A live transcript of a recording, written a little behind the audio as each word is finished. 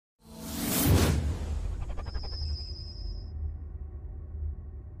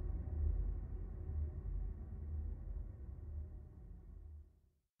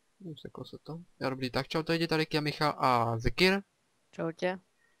Useklo se to. Jo, dobrý, tak čau, tady je Michal a Zekir. Čau tě.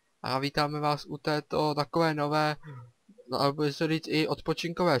 A vítáme vás u této takové nové, no ale bude se říct i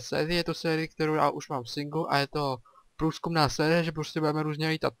odpočinkové série. Je to série, kterou já už mám single a je to průzkumná série, že prostě budeme různě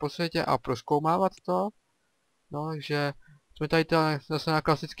lítat po světě a prozkoumávat to. No, takže jsme tady zase na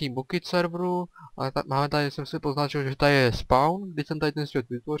klasickým Bookie serveru, ale máme tady, jsem si poznačil, že tady je spawn, když jsem tady ten svět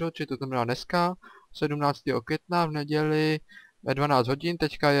vytvořil, či to znamená dneska, 17. května v neděli ve 12 hodin,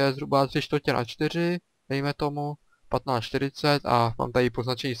 teďka je zhruba 3/4, dejme tomu 15:40 a mám tady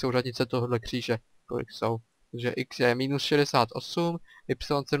poznačení souřadnice tohohle kříže, kolik jsou. Takže x je minus 68,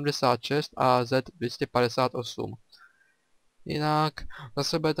 y 76 a z 258. Jinak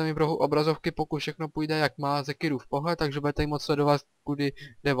zase budete mít v rohu obrazovky, pokud všechno půjde jak má Zekirův pohled, takže budete moc sledovat, kudy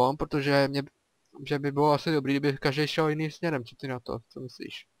jde on, protože že by bylo asi dobrý, kdyby každý šel jiným směrem. Co ty na to? Co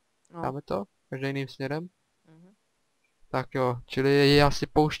myslíš? No. Dáme to? Každý jiným směrem? Mhm. Tak jo, čili já si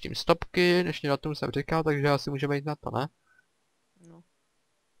pouštím stopky, dnešní datum jsem říkal, takže asi můžeme jít na to, ne? No.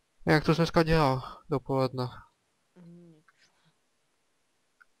 Jak to jsi dneska dělal dopoledne? Nic.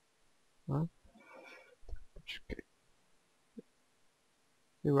 Ne? Počkej.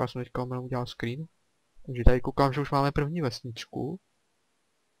 Jo, já jsem teďka omylem udělal screen. Takže tady koukám, že už máme první vesničku.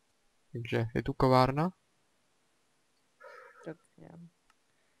 Takže je tu kovárna. Tak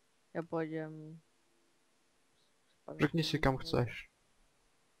já půjdem. Řekni si, kam chceš.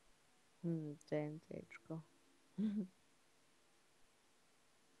 TNTčko.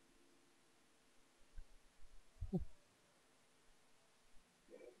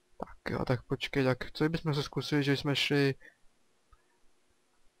 Tak jo, tak počkej, tak co bychom se zkusili, že jsme šli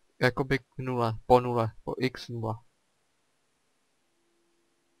jakoby k nule, po x nula.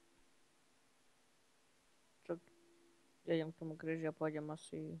 Tak já jdem k tomu kříži a půjdem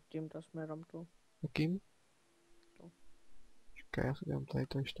asi tímto směrem tu. Jakým? Tu. Počkej, já si dám tady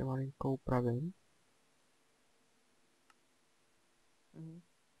to ještě malinkou upravím.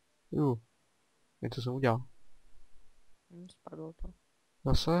 Něco jsem udělal. Spadlo to.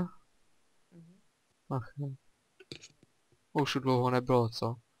 Zase? Ach ne. Už dlouho nebylo,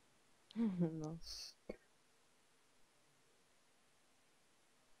 co? No.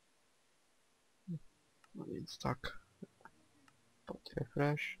 No nic, tak. Pojď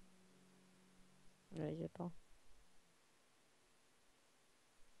refresh. Nejde to.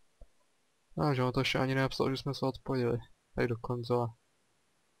 No, že on to ještě ani nenapsal, že jsme se odpojili. Tady do konzole.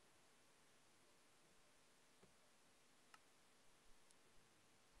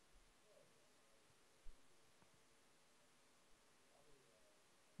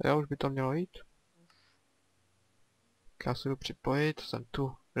 Jo, už by to mělo jít. Tak já si jdu připojit, jsem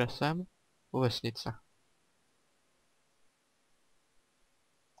tu, kde jsem? U vesnice.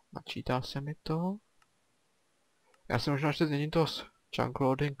 Načítá se mi to. Já si možná ještě změním to chunk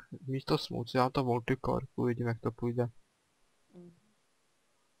loading místo smooth, já to multicore, uvidím jak to půjde.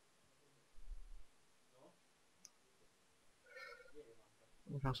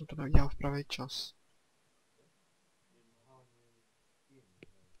 Možná jsem to neudělal v pravý čas.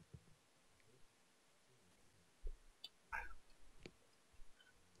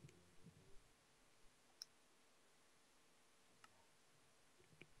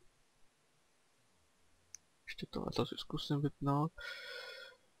 Ještě tohle si zkusím vypnout.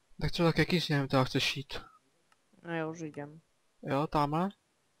 Tak co, tak jaký směrem teda chceš jít? No já už jdem. Jo, tamhle?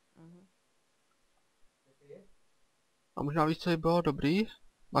 A možná víš, co by bylo dobrý?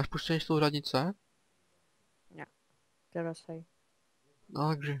 Máš puštění souřadnice? Ne. Teda sej. No,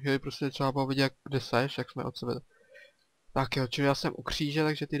 takže je prostě třeba bylo vidět, kde seš, jak jsme od sebe. Tak jo, čili já jsem u kříže,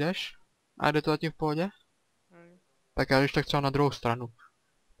 takže ty jdeš? A jde to zatím v pohodě? Tak já jdeš tak třeba na druhou stranu.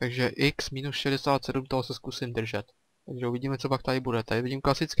 Takže x minus 67, toho se zkusím držet. Takže uvidíme, co pak tady bude. Tady vidím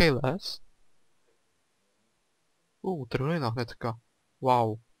klasický les. Trhlina hnedka.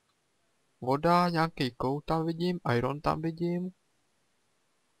 Wow. Voda, nějaký kout tam vidím, iron tam vidím.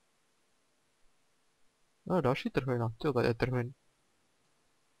 No, další trhlina. Tyjo, tady je trhlin.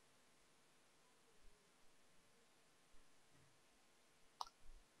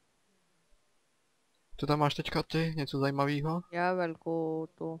 Co tam máš teďka ty? Něco zajímavého? Já velkou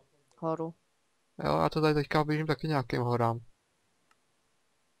tu horu. Jo, já to tady teďka běžím taky nějakým horám.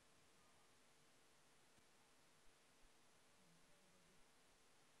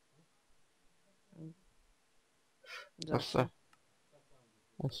 Zase.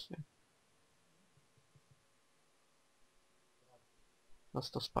 Jasně.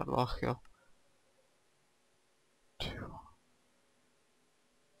 Zase to spadlo, ach jo.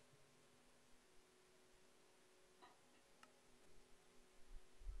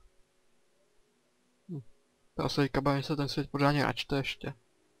 To asi teďka bavím se ten svět pořádně načte ještě.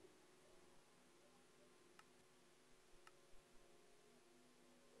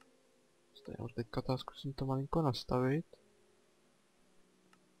 Teďka ta zkusím to malinko nastavit.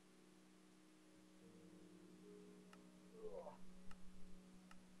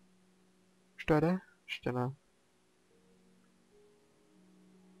 Už to jede? Ještě ne.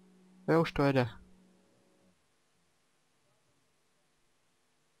 Jo, už to jede.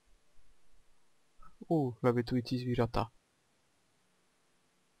 Levitující zvířata.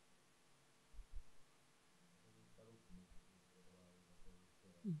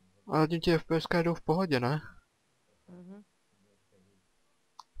 Ale zatím ti FPS jdou v pohodě, ne?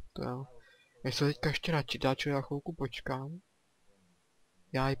 To jo. Já se teďka ještě na čítaču, já chvilku počkám.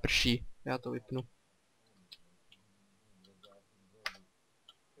 Já i prší, já to vypnu.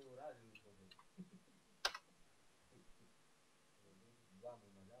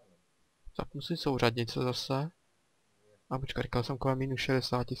 Zapnu si souřadnice zase. A počkej, říkal jsem kolem minus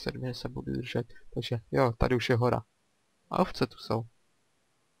 67 se budu držet. Takže jo, tady už je hora. A ovce tu jsou.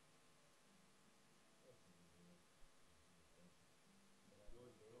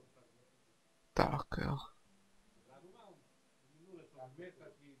 Tak jo.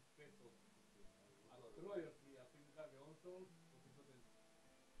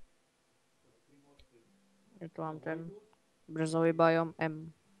 Je to mám ten brzový biom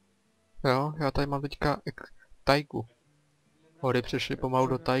M. Jo, já tady mám teďka tajgu. Hory přešly pomalu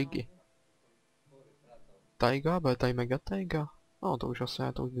do tajgy. Tajga, bude tady mega tajga. No to už asi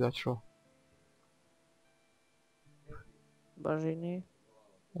ne, to už začalo. Bažiny.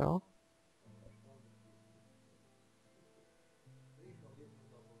 Jo.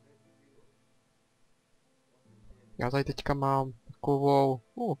 Já tady teďka mám takovou...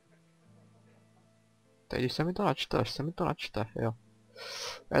 Teď když se mi to načte, jo.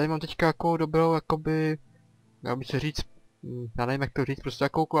 Já tady mám teďka jako dobrou, jakoby... Já by se říct... Já nevím jak to říct, prostě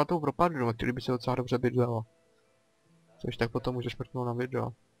jakou kulatou propadnu, na který by se docela dobře bydlelo. Což tak potom můžeš mrknout na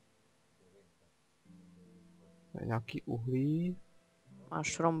video. Tady nějaký uhlí.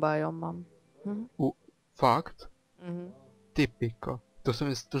 Mushroom biom mám. Fakt? Ty piko. To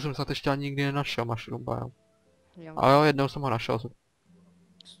jsem snad ještě ani nikdy nenašel, mushroom biome. Ale jo, jednou jsem ho našel.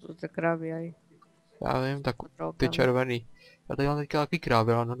 Jsou to ty krávy aj. Já vím, tak ty červený. Já tady mám teďka takový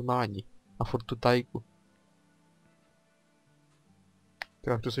krávy, ale normální. A furt tu tajku.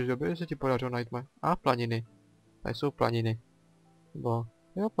 Tak to jsi dobrý, že se ti podařilo najít moje... planiny. Tady jsou planiny. Bo...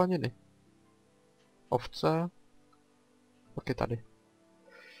 Jo, planiny. Ovce. Pak je tady.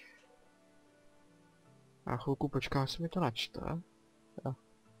 A chvilku počkám, jestli mi to načte. Jo.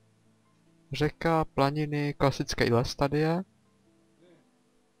 Řeka, planiny, klasický les tady je.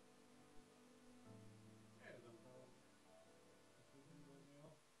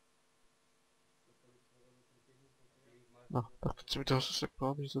 No, tak chci mi to zase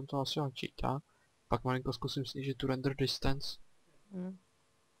seklo, protože jsem to asi načítá. Pak malinko zkusím snížit tu render distance.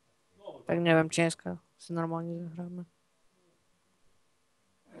 Tak nevím, či dneska si normálně zahráme.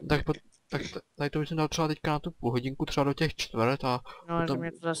 Tak tady to už jsem dal třeba teďka na tu půl hodinku, třeba do těch čtvrt a... No, potom... že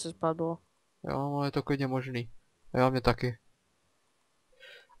mě to zase spadlo. Jo, ale je to klidně možný. A jo, mě taky.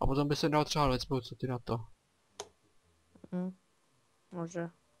 A potom by se dal třeba let's play, co ty na to? Může.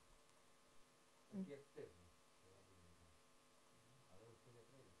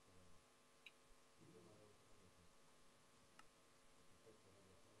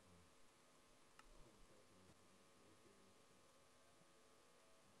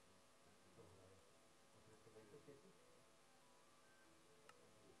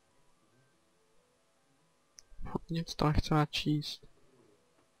 Nic to nechce načíst.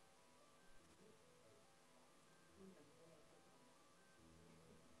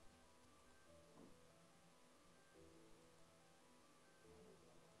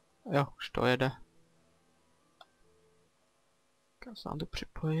 Jo, už to jede. Já se nám to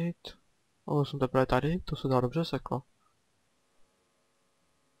připojit. Jsem teprve tady, to se dá dobře seklo.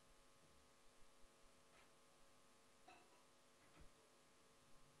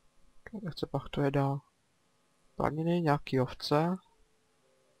 Jak se pak to je dál? Planiny, nějaký ovce.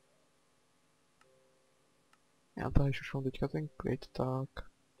 Já tady už mám teďka ten klid, tak.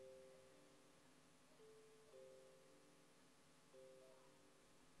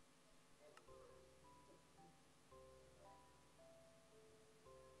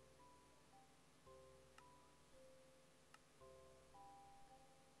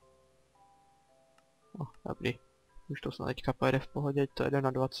 Dobrý. Už to snad teďka pojede v pohodě, to jede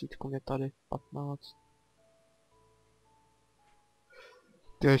na 20, mě tady 15.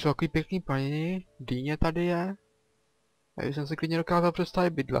 Tyhle jsou takový pěkný planiny, dýně tady je. Já jsem si klidně dokázal představit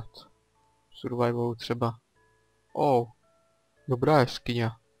bydlet. Survivalu třeba. Dobrá jeskyně.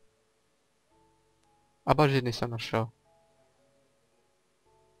 A bažiny jsem našel.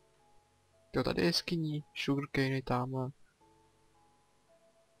 Jo, tady je skiní, sugarcane tamhle.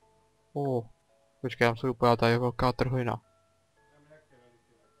 Počkej, tam se vypadá, tady je velká trhlina.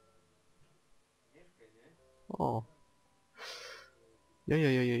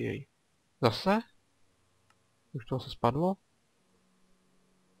 Jej. Zase? Už to se spadlo?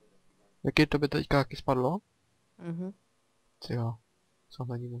 Jaký to by teďka taky spadlo? Jo, co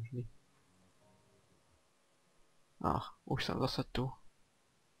není možný. Už jsem zase tu.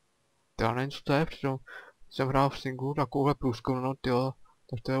 Já nevím, co to je, přitom jsem hrál v singlu takovouhle průzkumnou, tyjo,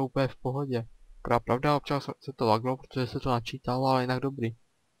 tak to je úplně v pohodě. Pravda, občas se to laglo, protože se to načítalo, ale jinak dobrý.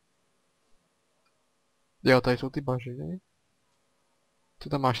 Jo, tady jsou ty bažiny. Co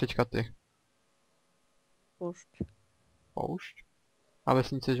tam máš teďka ty? Poušť. Poušť? A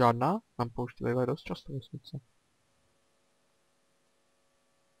vesnice žádná? Tam poušť bývají dost často vesnice.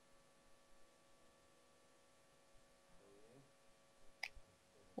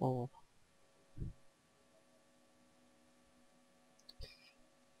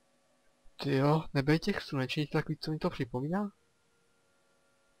 Tyjo, nebej těch slunečních takový, co mi to připomíná?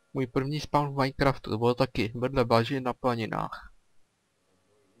 Můj první spawn v Minecraftu, to bylo taky vedle bažin na planinách.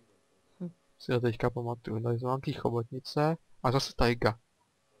 Si to teďka pamatuju, tady jsou nějaký chobotnice a zase tajga.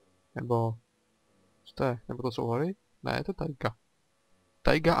 Nebo... Co to je? Nebo to jsou hory? Ne, je to tajga.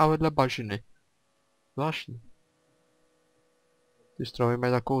 Tajga a vedle bažiny. Zvláštní. Ty stromy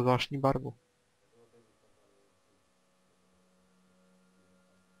mají takovou zvláštní barvu.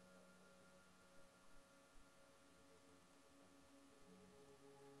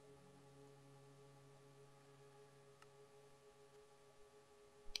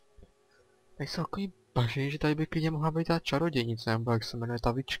 Tady jsou takový bažiny, že tady by klidně mohla být ta čarodějnice, nebo jak se jmenuje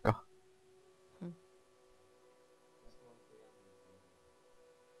ta vička.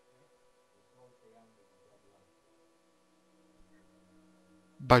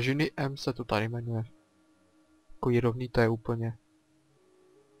 Bažiny M se to tady jmenuje. Takový rovný to je úplně.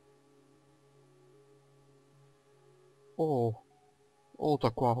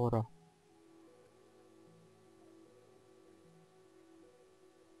 Taková hora.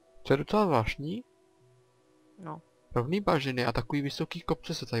 Co je docela zvláštní? No. Rovný bažiny a takový vysoký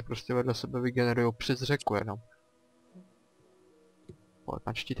kopce se tady prostě vedle sebe vygenerujou přes řeku jenom.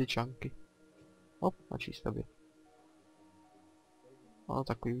 Načti ty čanky. Načíst tobě.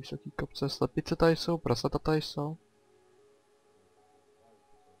 Takový vysoký kopce, slepice tady jsou, prasata tady jsou.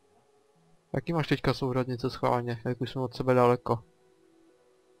 Jaký máš teďka souhradnice schválně, jak už jsme od sebe daleko?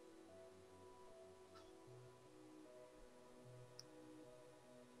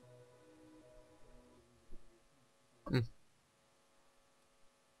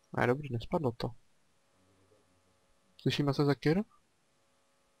 Ne, dobře, nespadlo to. Slyšíme se, Zekir?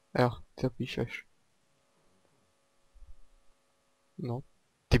 Jo, ty to píšeš. No,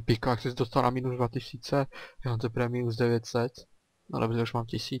 ty píko, jak jsi dostal na minus 2000, já mám teprve minus 900. No dobře, už mám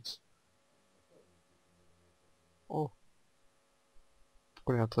 1000.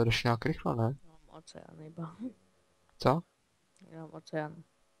 Kolik to jdeš nějak rychle, ne? Já mám oceán iba. Co? Já mám oceán.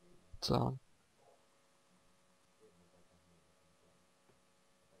 Co?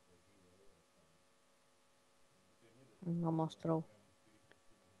 Mám ostrov.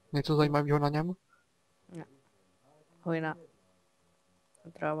 Něco zajímavého na něm? Ne. Hojna.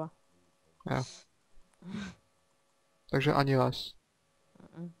 Tráva. Jo. Takže ani les.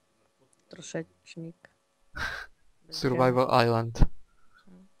 Trošečník. Survival Island.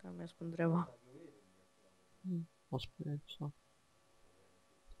 Tam je aspoň dřevo. Aspoň něco.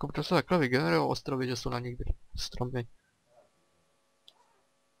 Proč se takhle vygenerujou ostrovy, že jsou na nich stromy?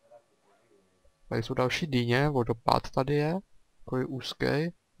 Tady jsou další dýně, vodopád tady je. Takový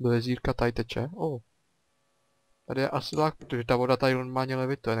úzký. Do jezírka tady teče. Tady je asi tak, protože ta voda tady normálně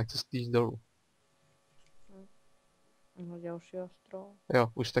levituje, nechce stíst dolů. Další ostrov.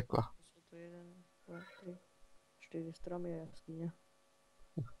 Jo, už tekla. Jsou to 1, 2, 3, 4 stromy a jaskyně.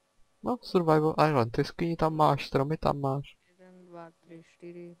 No, Survival Island, ty skyni tam máš, stromy tam máš. 1, 2, 3,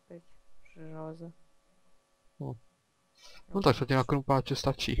 4, 5, 6 železa. No tak to ti na krumpáče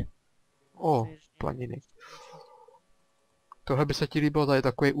stačí. Planiny. Tohle by se ti líbilo, tady je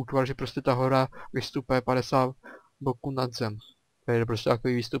takový útvar, že prostě ta hora vystupuje 50 boků nad zem. Tady je prostě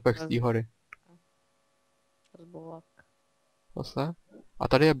takový výstupek z té hory. Rozbolák. Zase. A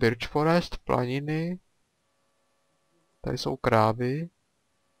tady je Birch Forest, planiny. Tady jsou krávy.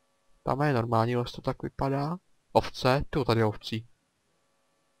 Tam je normální les, to tak vypadá. Ovce, tady je ovcí.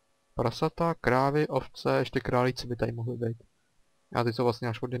 Prasata, krávy, ovce, ještě králíci by tady mohly být. A ty jsou vlastně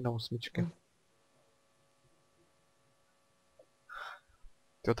až od 1/8.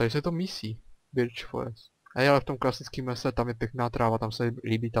 Tady se to mísí. Birch Forest. Ale v tom klasickém lese tam je pěkná tráva, tam se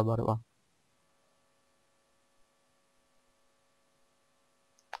líbí ta barva.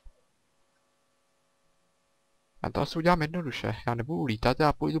 Já to asi udělám jednoduše. Já nebudu lítat,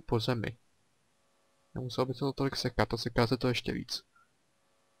 já půjdu po zemi. Nemuselo by to tolik sekat, to seká se to ještě víc.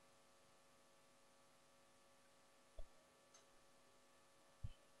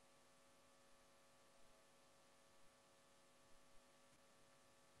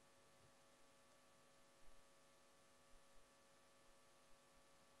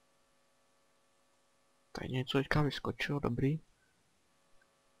 Tady něco teďka vyskočilo, dobrý.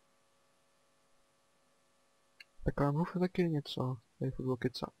 Taková mluv taky něco. Tady furt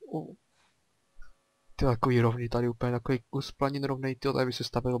keca. Ty takový rovný, tady úplně takový kus planin rovnej, ty tady by se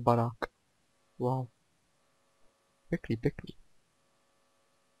stavil barák. Wow. Pěkný, pěkný.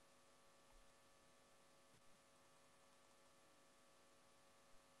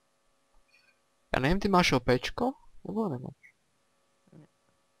 Já nevím, ty máš opéčko? Nebo nemáš? Ne.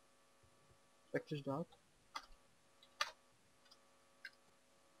 Jak chceš dát?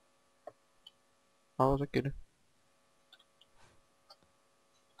 Ale Zekir.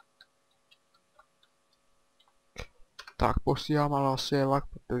 Tak posílám ale asi je lak,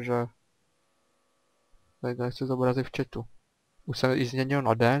 protože tady nechci zobrazit v chatu. Už jsem i změnil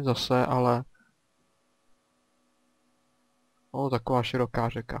na den zase, ale... taková široká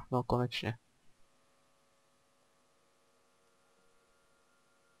řeka, no konečně.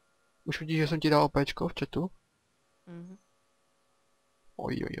 Už vidíš, že jsem ti dal opéčko v chatu? Mhm.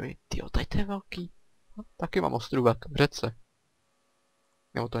 Ojojoj, tyjo, tady to je velký. No, taky mám ostrůvek, v řece.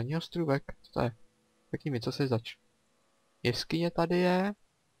 Nebo to není ostrůvek, co to je? Řekni mi, co jsi zač? Jeskyně tady je.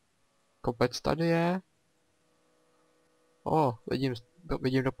 Kopec tady je.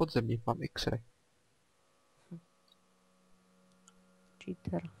 Vidím do podzemí, mám X-ray.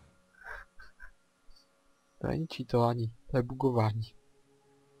 Cheater. To není cheatování, to je bugování.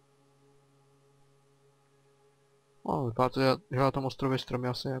 Vypadá to, že na tom ostrově stromy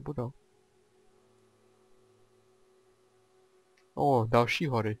asi nebudou. Další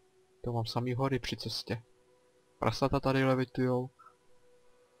hory. To mám samý hory při cestě. Prasata tady levitujou.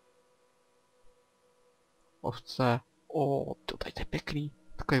 Ovce. To tady je pěkný.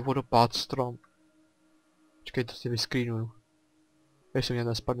 Takový vodopád strom. Počkej, to si vyscreenuju. Jestli mě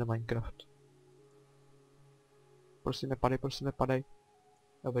nespadne Minecraft. Prosím nepadej, prosím nepadej.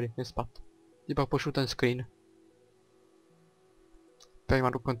 Dobrý, nespad. Ti pak pošlu ten screen. Tady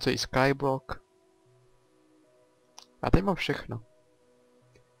mám dokonce i skyblock. Já tady mám všechno.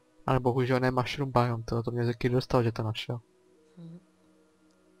 Ale bohužel ne mushroom biome, to mě Zekir dostal, že to našel. Mhm.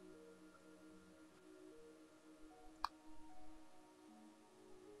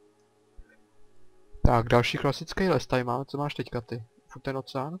 Tak, další klasický les tady máme, co máš teďka ty? Furt ten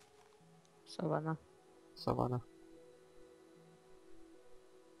oceán? Savana. Savana.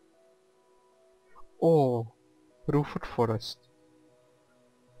 Roofed Forest.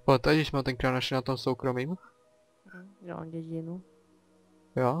 Ale tady, když jsme tenkrát našli na tom soukromým? Já mám dědinu.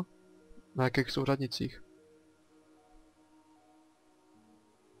 Jo? Na jakých jsou radnicích?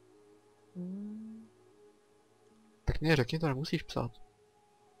 Tak mě řekni, to nemusíš psát.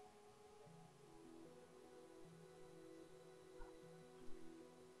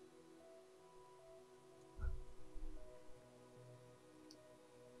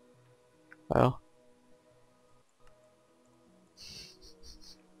 A jo.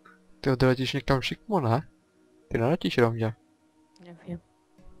 Ty letíš někam šikmo, ne? Ty neletíš rovně. Nevím.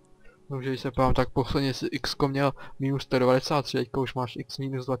 No, že když se pám, tak posledně si X měl minus 193, teďka už máš X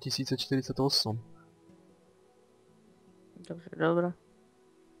minus 2048. Dobře, dobré.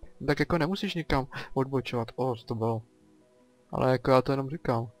 Tak jako nemusíš nikam odbočovat, co to bylo. Ale jako já to jenom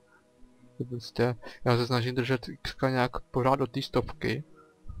říkám. Prostě, já se snažím držet X nějak pořád do té stopky.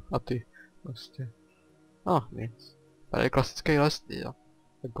 A ty, prostě. Nic. Tady je klasický les, jo.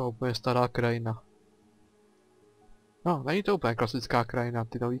 Jako úplně stará krajina. No, není to úplně klasická krajina,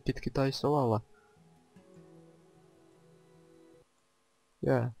 ty nový kytky tady jsou, ale...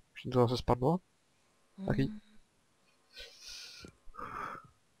 Už to zase spadlo? Taky...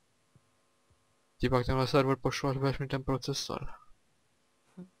 Ti pak tenhle server pošlu, až budeš mít ten procesor.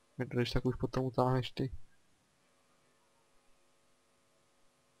 Když tak už potom utáhneš ty.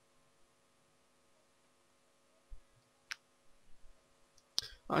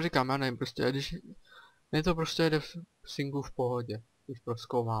 A říkám, já nevím, prostě, když... Mně to prostě jde v singlu v pohodě, když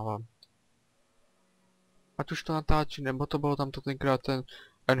prozkoumávám. Ať už to natáčí, nebo to bylo tam to tenkrát ten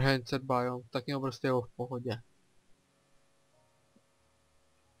enhanced biome, tak mělo prostě jeho v pohodě.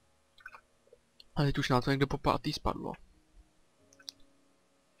 A teď už na to někdo po pátý spadlo.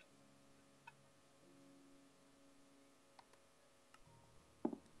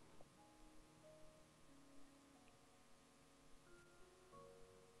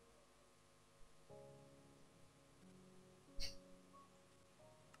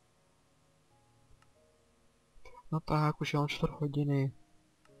 No tak, už je 4 hodiny.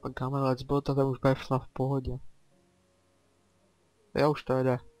 Pak dáme let's build a ten už bude snad v pohodě. Jo, už to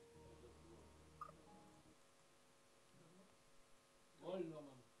jede.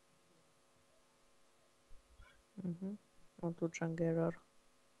 No tu error.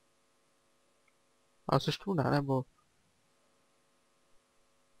 Ale jsi tu ne, nebo?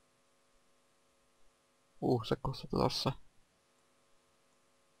 Seklo se to zase.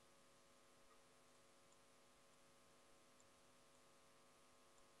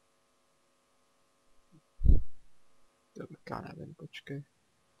 Tak já nevím, počkej.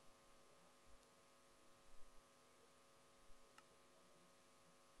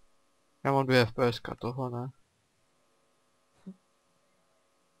 Já mám 2 FPS toho, ne?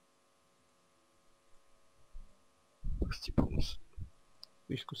 Tak si pomoct.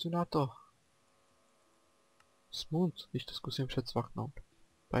 Když zkusím na to. Smooth, když to zkusím předsvachnout.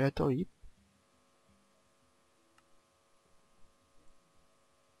 Tak je to líp.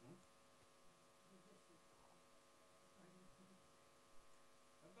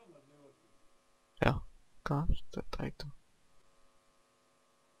 Jo, káš, to je tady to.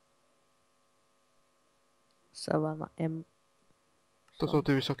 Savana M. To jsou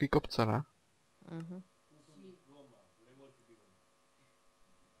ty vysoký kopce, ne?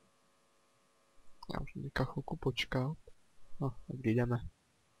 Já už teďka chvilku počkat. No, tak jdeme.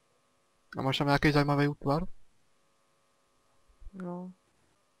 A máš tam nějaký zajímavý útvar? No.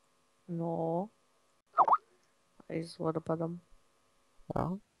 No. A i s vodopadem.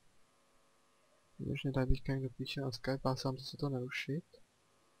 Jo? Když mě tady teďka někdo píše na Skype a sám se to nerušit.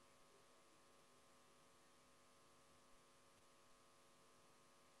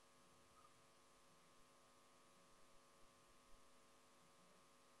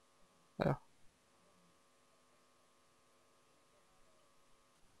 Jo.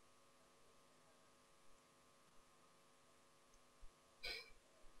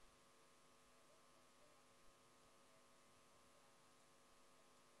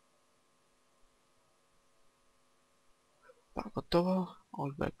 Tak hotovo, a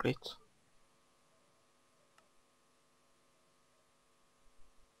už bude klid.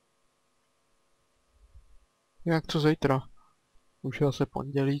 Jak co zítra? Už je zase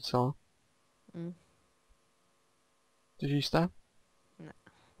pondělí, co? Těžíš jste? Ne.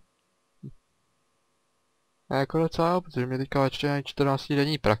 A jako docela, protože mě teďka ještě 14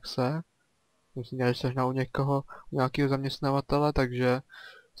 denní praxe. Myslím, že jsi u někoho, u nějakého zaměstnavatele, takže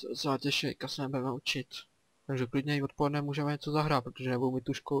se docela těší, teďka se nebudeme učit. Takže klidně i odpoledne můžeme něco zahrát, protože nebudou mít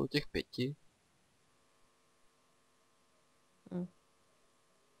tu školu těch 5.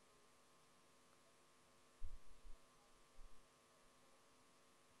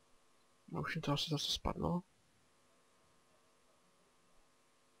 No už mi to asi zase spadlo.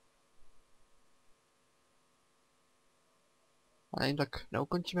 A nevím, tak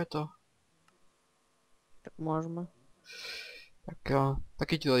neukončíme to. Tak můžeme. Tak jo,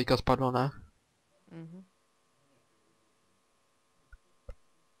 taky ti to teďka spadlo, ne?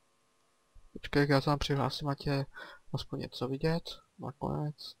 Počkej, já se vám přihlásím, ať je aspoň něco vidět.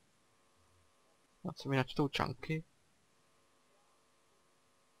 Nakonec. Já se mi načtou čanky.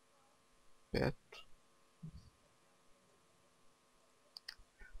 5.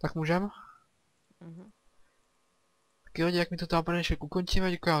 Tak můžem? Tak jo, jak mi to tam dnešek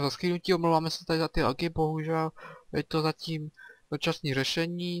ukončíme, děkuji vám za skýnutí, omlouváme se tady za ty lagy, bohužel je to zatím dočasné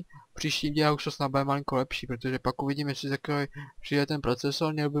řešení, příští díl už to snad bude malinko lepší, protože pak uvidíme, jestli takový přijde ten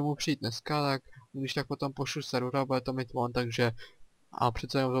procesor, měl by mu přijít dneska, tak když tak potom pošlu servera, bude to mít on, takže a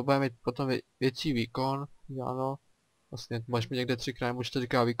přece jenom to bude mít potom větší výkon, ano, vlastně máš mi někde 3krát, nemůžu to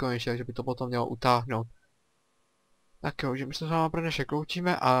říkat výkonnější, takže by to potom mělo utáhnout. Tak jo, že my se s váma pro dnešek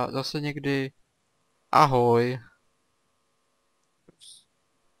loučíme a zase někdy ahoj.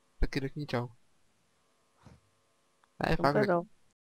 Taky řekni čau. Ne, fakt.